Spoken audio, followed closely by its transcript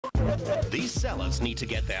These sellers need to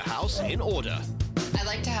get their house in order. I'd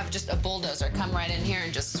like to have just a bulldozer come right in here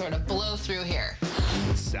and just sort of blow through here.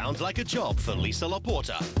 Sounds like a job for Lisa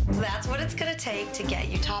Laporta. That's what it's going to take to get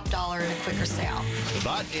you top dollar in a quicker sale.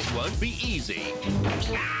 But it won't be easy.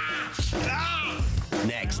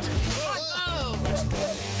 Next.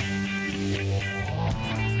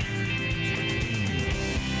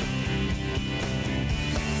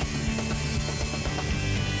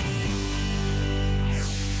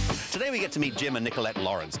 Today we get to meet Jim and Nicolette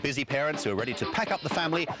Lawrence, busy parents who are ready to pack up the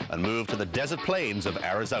family and move to the desert plains of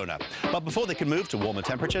Arizona. But before they can move to warmer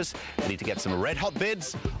temperatures, they need to get some red-hot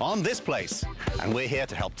bids on this place. And we're here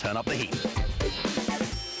to help turn up the heat.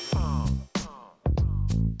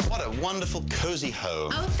 What a wonderful, cozy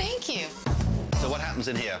home. Oh, thank you. So what happens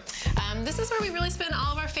in here? This is where we really spend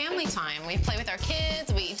all of our family time. We play with our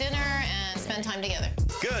kids, we eat dinner, and spend time together.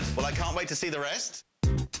 Good. Well, I can't wait to see the rest.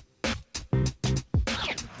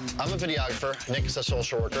 I'm a videographer. Nick is a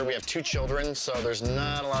social worker. We have 2 children, so there's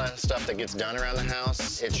not a lot of stuff that gets done around the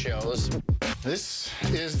house. It shows. This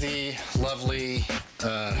is the lovely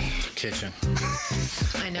kitchen.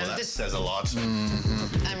 I know. Well, that this says a lot.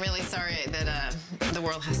 I'm really sorry that the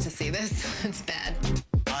world has to see this. It's bad.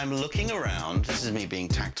 I'm looking around, this is me being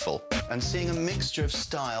tactful, and seeing a mixture of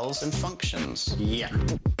styles and functions. Yeah.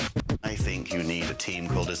 I think you need a team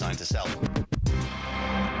called Design to Sell.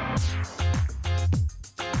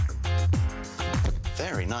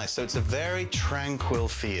 Very nice. So it's a very tranquil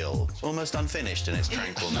feel. It's almost unfinished in its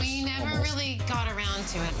tranquilness. We never really got around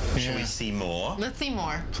to it. Shall we see more? Let's see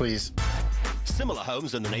more. Please. Similar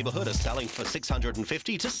homes in the neighborhood are selling for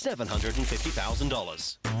 $650,000 to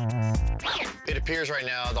 $750,000. It appears right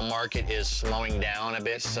now the market is slowing down a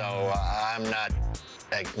bit, so I'm not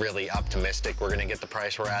really optimistic we're going to get the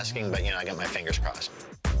price we're asking, but, you know, I got my fingers crossed.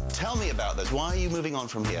 Tell me about this. Why are you moving on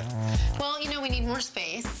from here? Well, you know, we need more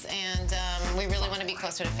space, and we really want to be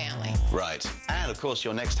closer to family. Right. And, of course,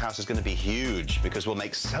 your next house is going to be huge because we'll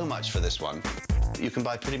make so much for this one. You can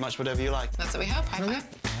buy pretty much whatever you like. That's what we hope. High five.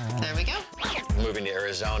 There we go. Moving to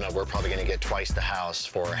Arizona, we're probably going to get twice the house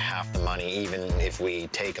for half the money, even if we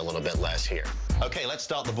take a little bit less here. Okay, let's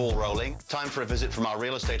start the ball rolling. Time for a visit from our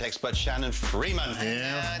real estate expert, Shannon Freeman.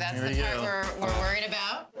 Yeah, that's the part we're worried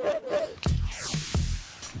about.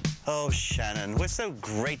 Oh, Shannon, we're so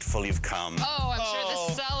grateful you've come. Oh, I'm sure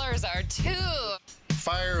the sellers are too.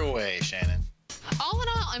 Fire away, Shannon. All in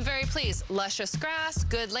all, I'm very pleased. Luscious grass,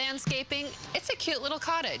 good landscaping. It's a cute little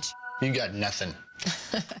cottage. You got nothing.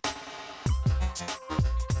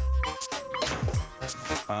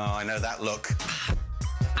 Oh, I know that look.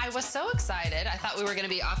 I was so excited. I thought we were going to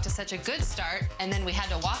be off to such a good start, and then we had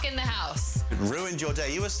to walk in the house. It ruined your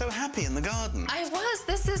day. You were so happy in the garden. I was.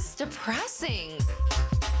 This is depressing.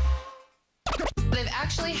 They've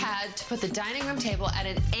actually had to put the dining room table at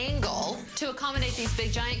an angle to accommodate these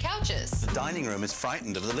big giant couches. The dining room is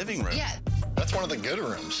frightened of the living room. Yeah. That's one of the good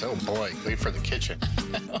rooms. Oh, boy. Wait for the kitchen.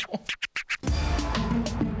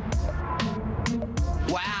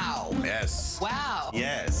 Wow. Yes. Wow.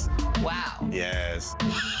 Yes. Wow. Yes.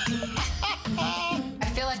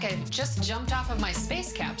 I feel like I just jumped off of my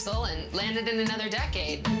space capsule and landed in another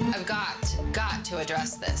decade. I've got to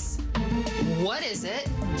address this. What is it?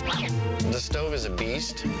 The stove is a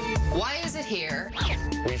beast. Why is it here?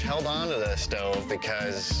 We've held on to the stove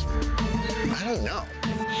because, I don't know.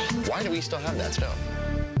 Why do we still have that stove?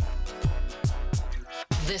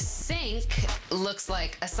 The sink looks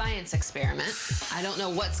like a science experiment. I don't know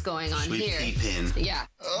what's going on Sweet here. peep in. Yeah.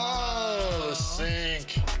 Oh,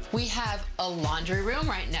 sink. We have a laundry room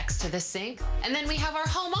right next to the sink, and then we have our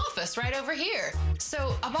home office right over here.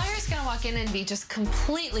 So a buyer's gonna walk in and be just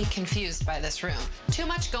completely confused by this room. Too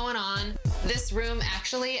much going on. This room,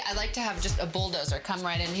 actually, I'd like to have just a bulldozer come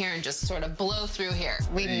right in here and just sort of blow through here.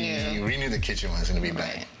 We knew the kitchen was gonna be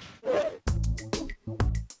bad.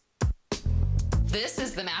 This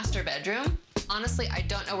is the master bedroom. Honestly, I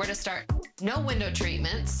don't know where to start. No window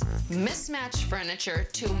treatments, mismatched furniture,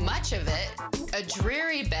 too much of it, a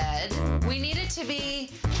dreary bed. We need it to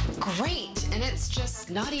be great, and it's just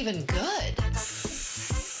not even good.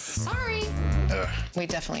 Sorry. We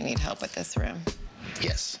definitely need help with this room.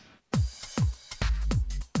 Yes.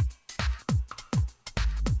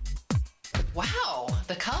 Wow,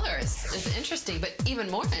 the colors is interesting, but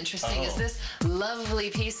even more interesting is this lovely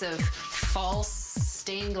piece of false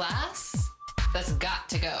stained glass. That's got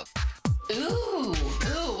to go. Ooh,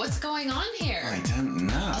 what's going on here? I don't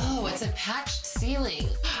know. Oh, it's a patched ceiling.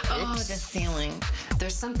 Oh, the ceiling.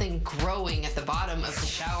 There's something growing at the bottom of the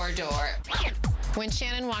shower door. When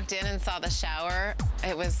Shannon walked in and saw the shower,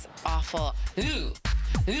 it was awful. Ooh.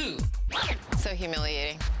 So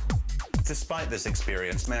humiliating. It's despite this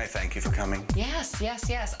experience, may I thank you for coming? Yes, yes,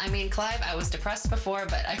 yes. I mean, Clive, I was depressed before,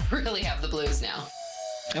 but I really have the blues now.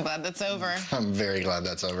 I'm glad that's over. I'm very glad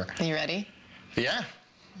that's over. Are you ready? Yeah,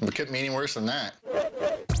 it couldn't be any worse than that.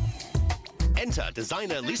 Enter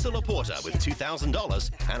designer Lisa Laporta with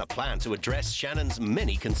 $2,000 and a plan to address Shannon's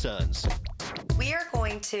many concerns. We are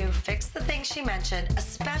going to fix the things she mentioned,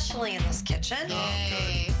 especially in this kitchen.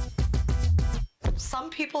 Yay. Some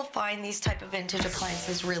people find these type of vintage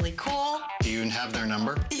appliances really cool. Do you have their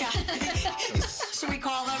number? Yeah. Should we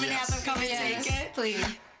call them and have them come and take it? Please.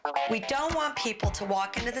 We don't want people to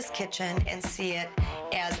walk into this kitchen and see it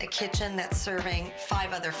as a kitchen that's serving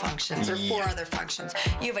 5 other functions or 4 other functions.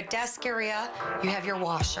 You have a desk area, you have your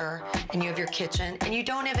washer, and you have your kitchen, and you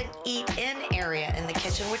don't have an eat-in area in the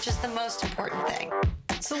kitchen, which is the most important thing.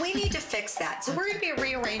 So we need to fix that. So we're going to be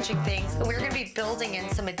rearranging things, and we're going to be building in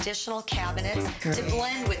some additional cabinets to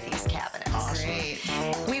blend with these cabinets. Great.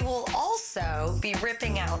 We will also be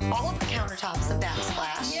ripping out all of the countertops and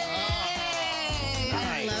backsplash.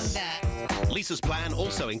 I love that. Lisa's plan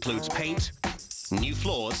also includes paint, new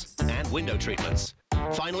floors, and window treatments.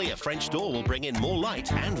 Finally, a French door will bring in more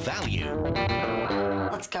light and value.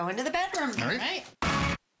 Let's go into the bedroom. All right.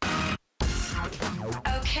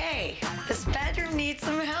 Okay, this bedroom needs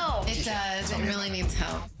some help. It does. It really needs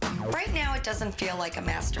help. Right now, it doesn't feel like a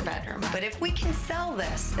master bedroom, but if we can sell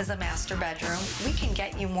this as a master bedroom, we can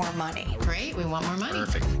get you more money. Great. We want more money.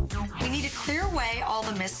 Perfect. We need to clear away all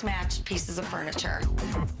the mismatched pieces of furniture.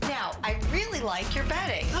 Now, I really like your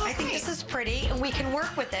bedding. I think this is pretty, and we can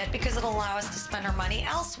work with it because it'll allow us to spend our money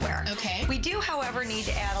elsewhere. Okay. We do, however, need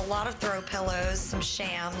to add a lot of throw pillows, some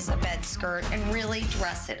shams, a bed skirt, and really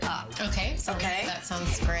dress it up. Okay. Okay. That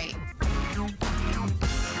sounds great.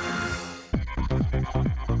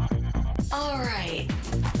 All right.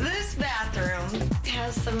 This bathroom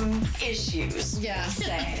has some issues. Yeah.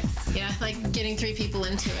 Say. Yeah, like getting 3 people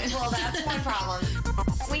into it. Well, that's one problem.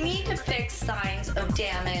 We need to fix signs of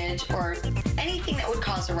damage or anything that would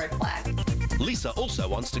cause a red flag. Lisa also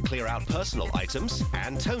wants to clear out personal items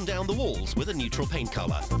and tone down the walls with a neutral paint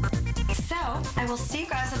color. So, I will see you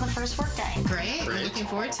guys on the first work day. Great. I'm looking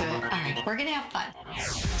forward to it. All right, we're gonna have fun.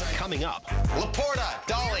 Coming up, Laporta,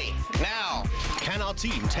 Dolly, now. can our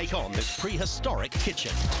team take on this prehistoric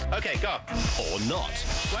kitchen? Okay, go. Or not?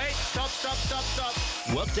 Wait, stop.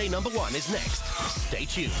 Workday number 1 is next. Stay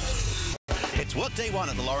tuned. It's workday 1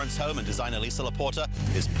 at the Lawrence home, and designer Lisa Laporta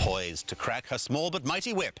is poised to crack her small but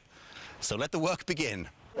mighty whip. So let the work begin.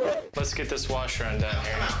 Let's get this washer undone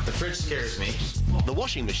here. The fridge scares me. The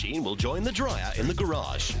washing machine will join the dryer in the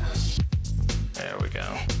garage. There we go.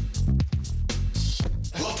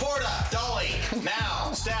 Laporta, Dolly,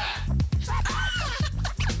 now, stat.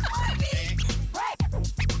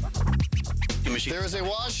 There is a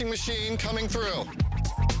washing machine coming through.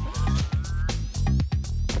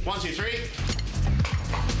 1, 2, 3.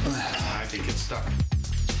 I think it's stuck.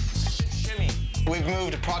 Shimmy. We've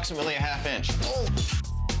moved approximately a ½ inch. Oh.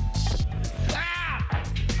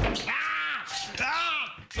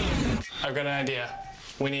 I've got an idea.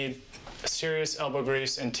 We need serious elbow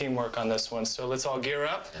grease and teamwork on this one, so let's all gear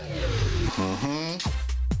up.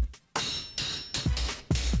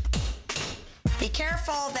 Be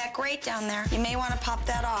careful of that grate down there. You may want to pop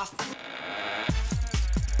that off.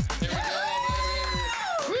 There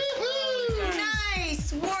we go, baby.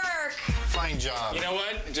 Nice work. Fine job. You know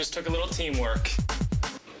what? It just took a little teamwork.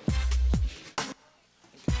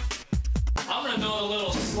 I'm gonna build a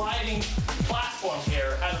little sliding platform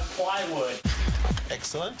here out of plywood.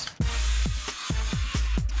 Excellent.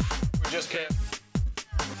 We're just kidding.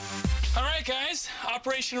 All right, guys.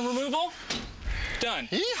 Operation removal done.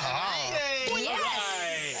 Yeehaw.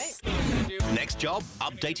 Yes. Right. Next job,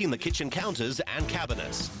 updating the kitchen counters and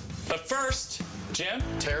cabinets. But first, Jim,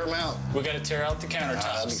 Tear them out. we gotta tear out the That'd be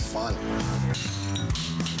countertops. fun.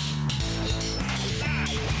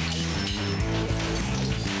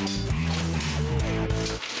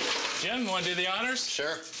 Jim, you wanna do the honors?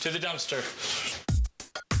 Sure. To the dumpster.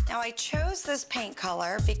 Now, I chose this paint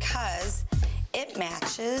color because it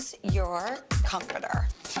matches your comforter.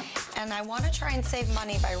 And I want to try and save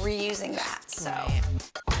money by reusing that, so.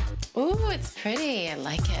 Ooh, it's pretty. I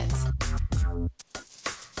like it.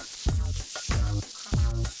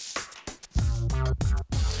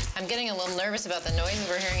 I'm getting a little nervous about the noises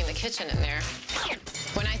we're hearing in the kitchen in there.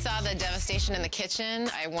 When I saw the devastation in the kitchen,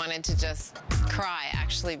 I wanted to just cry,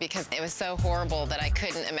 actually, because it was so horrible that I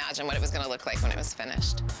couldn't imagine what it was going to look like when it was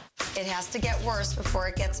finished. It has to get worse before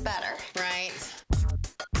it gets better. Right?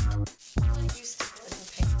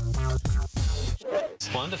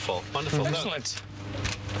 Wonderful, wonderful. Excellent.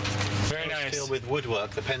 Very nice. Feel with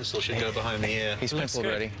woodwork, the pencil should go behind the ear. He's Looks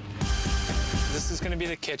pimple good. ready. This is going to be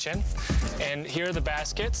the kitchen, and here are the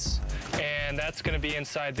baskets, and that's going to be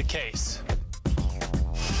inside the case.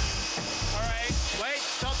 All right, wait,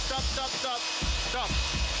 stop.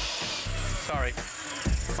 Sorry.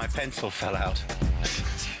 My pencil fell out.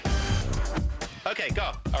 Okay,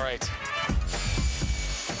 go. All right.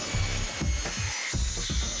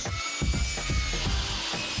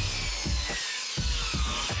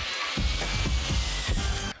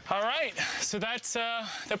 All right, so that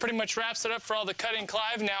pretty much wraps it up for all the cutting,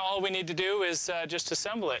 Clive. Now all we need to do is just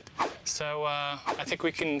assemble it. So I think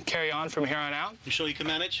we can carry on from here on out. You sure you can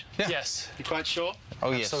manage? Yeah. Yes. You quite sure?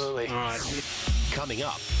 Oh, yes. Absolutely. All right. Coming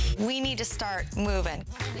up, We need to start moving.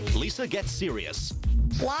 Lisa gets serious.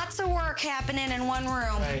 Lots of work happening in one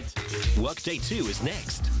room. Right. Workday 2 is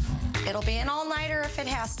next. It'll be an all-nighter if it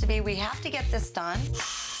has to be. We have to get this done.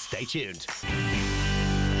 Stay tuned.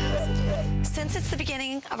 Since it's the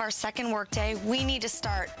beginning of our second workday, we need to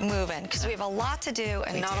start moving because we have a lot to do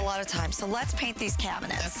and not a lot of time. So let's paint these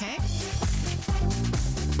cabinets. Okay.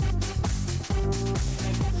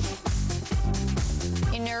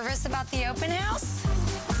 You nervous about the open house?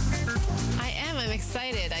 I am. I'm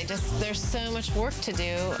excited. There's so much work to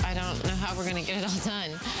do. I don't know how we're going to get it all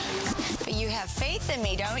done. But you have faith in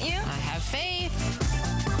me, don't you? I have faith.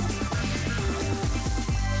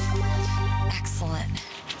 Excellent.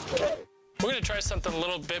 We're going to try something a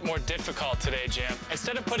little bit more difficult today, Jim.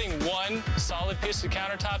 Instead of putting one solid piece of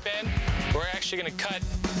countertop in, we're actually going to cut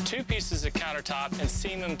 2 pieces of countertop and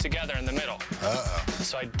seam them together in the middle. Uh-oh.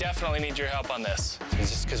 So I definitely need your help on this. Is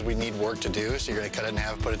this because we need work to do, so you're going to cut it in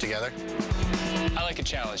half, put it together? I like a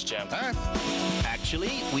challenge, Jim. All right.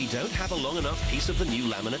 Actually, we don't have a long enough piece of the new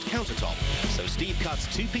laminate countertop, so Steve cuts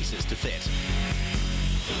 2 pieces to fit.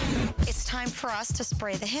 It's time for us to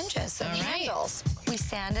spray the hinges and All the right. handles. We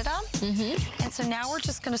sanded them, and so now we're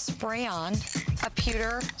just going to spray on a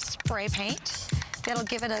pewter spray paint. That'll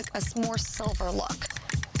give it a more silver look.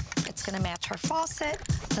 It's going to match our faucet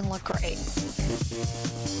and look great.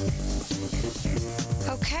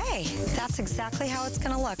 Okay, that's exactly how it's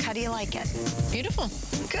going to look. How do you like it? Beautiful.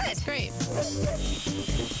 Good. That's great.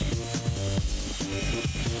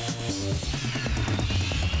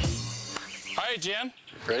 All right, Jim.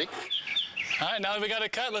 Ready? All right, now that we got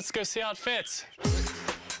it cut, let's go see how it fits.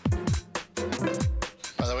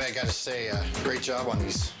 By the way, I got to say, great job on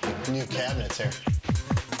these new cabinets here.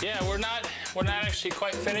 Yeah, we're not actually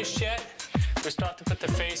quite finished yet. We still have to put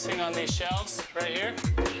the facing on these shelves right here,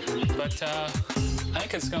 but I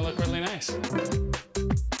think it's gonna look really nice.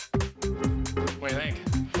 What do you think?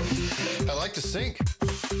 I like the sink.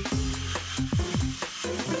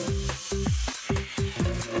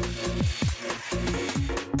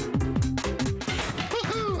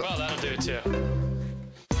 Well, that'll do it too.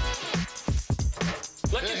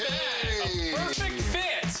 Look at that, a perfect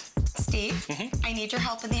fit. Steve, I need your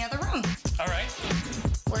help in the other room. All right.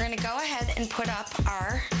 We're going to go ahead and put up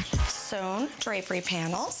our sewn drapery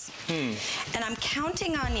panels. And I'm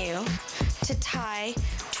counting on you to tie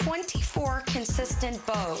 24 consistent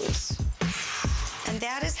bows. And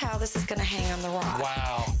that is how this is going to hang on the rod.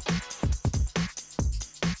 Wow.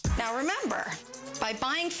 Now remember, by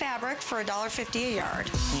buying fabric for $1.50 a yard,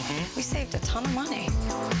 we saved a ton of money.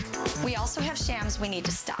 We also have shams we need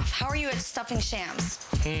to stuff. How are you at stuffing shams?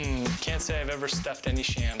 Can't say I've ever stuffed any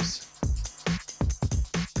shams.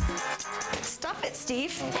 Stuff it,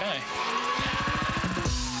 Steve. Okay.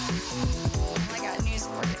 I got news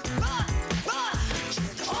for you.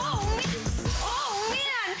 Oh,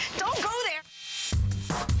 man! Don't go there.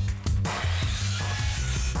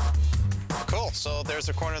 Cool. So there's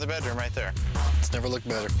the corner of the bedroom right there. It's never looked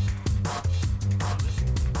better.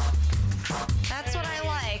 That's what I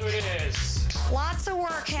like. Here it is. Lots of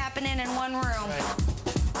work happening in one room.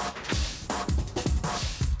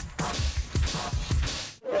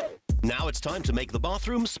 Now it's time to make the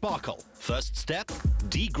bathroom sparkle. First step,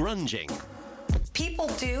 degrunging. People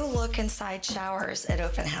do look inside showers at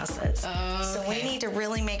open houses. So we need to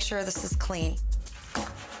really make sure this is clean.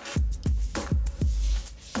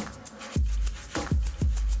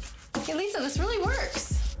 Hey, Lisa, this really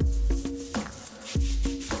works.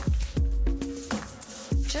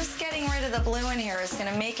 Just getting rid of the blue in here is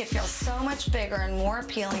going to make it feel so much bigger and more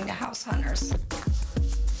appealing to house hunters.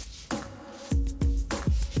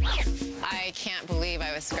 I can't believe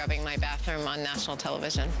I was scrubbing my bathroom on national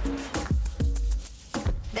television.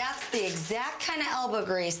 That's the exact kind of elbow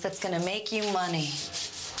grease that's going to make you money.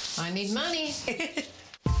 I need money.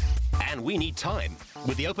 And we need time.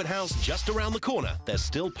 With the open house just around the corner, there's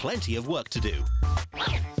still plenty of work to do.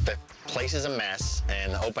 The place is a mess,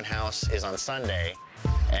 and the open house is on Sunday,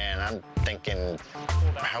 and I'm thinking,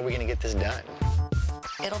 how are we going to get this done?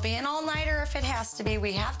 It'll be an all-nighter if it has to be.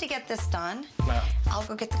 We have to get this done. No. I'll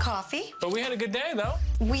go get the coffee. But we had a good day, though.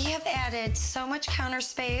 We have added so much counter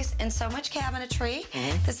space and so much cabinetry.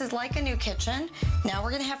 This is like a new kitchen. Now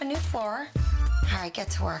we're gonna have a new floor. All right, get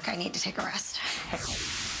to work. I need to take a rest.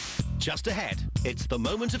 Just ahead, it's the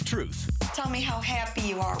moment of truth. Tell me how happy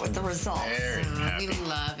you are with the results. We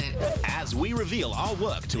love it. As we reveal our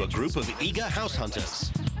work to a group of eager house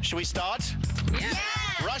hunters. Should we start? Yeah.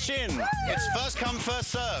 Rush in. It's first come, first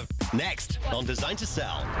serve. Next on Design to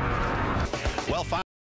Sell. Well,